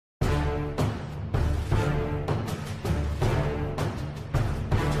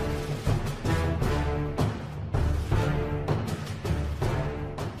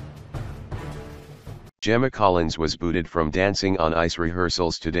Gemma Collins was booted from Dancing on Ice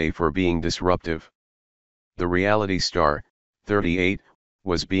rehearsals today for being disruptive. The reality star, 38,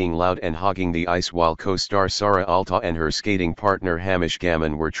 was being loud and hogging the ice while co-star Sara Alta and her skating partner Hamish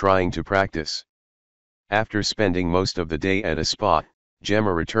Gammon were trying to practice. After spending most of the day at a spa,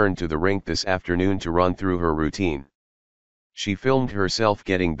 Gemma returned to the rink this afternoon to run through her routine. She filmed herself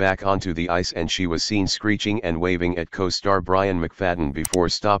getting back onto the ice and she was seen screeching and waving at co-star Brian McFadden before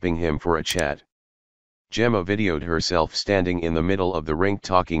stopping him for a chat. Gemma videoed herself standing in the middle of the rink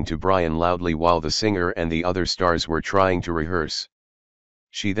talking to Brian loudly while the singer and the other stars were trying to rehearse.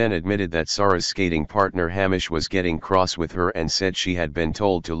 She then admitted that Sara's skating partner Hamish was getting cross with her and said she had been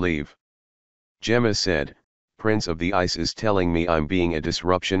told to leave. Gemma said, "Prince of the Ice is telling me I'm being a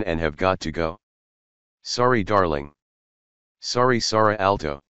disruption and have got to go. Sorry darling. Sorry Sara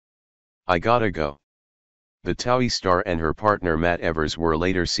Alta. I gotta go." The TOWIE star and her partner Matt Evers were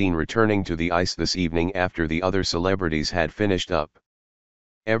later seen returning to the ice this evening after the other celebrities had finished up.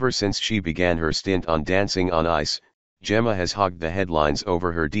 Ever since she began her stint on Dancing on Ice, Gemma has hogged the headlines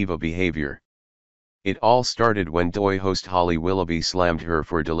over her diva behavior. It all started when DOI host Holly Willoughby slammed her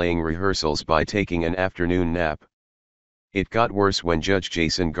for delaying rehearsals by taking an afternoon nap. It got worse when Judge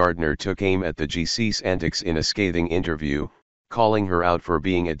Jason Gardner took aim at the GC's antics in a scathing interview, calling her out for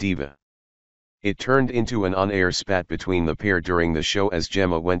being a diva. It turned into an on-air spat between the pair during the show as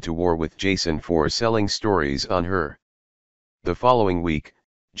Gemma went to war with Jason for selling stories on her. The following week,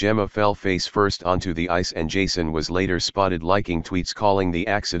 Gemma fell face first onto the ice and Jason was later spotted liking tweets calling the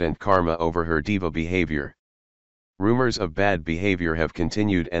accident karma over her diva behavior. Rumors of bad behavior have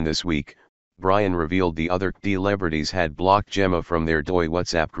continued and this week, Brian revealed the other celebrities had blocked Gemma from their DOI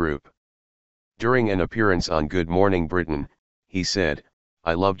WhatsApp group. During an appearance on Good Morning Britain, he said,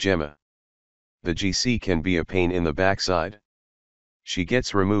 "I love Gemma. The GC can be a pain in the backside. She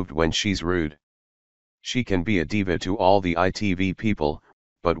gets removed when she's rude. She can be a diva to all the ITV people,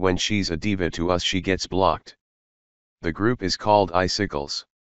 but when she's a diva to us she gets blocked." The group is called Icicles.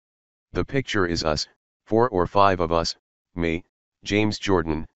 The picture is us, 4 or 5 of us, me, James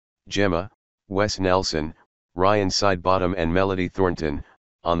Jordan, Gemma, Wes Nelson, Ryan Sidebottom and Melody Thornton,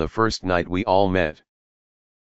 on the first night we all met.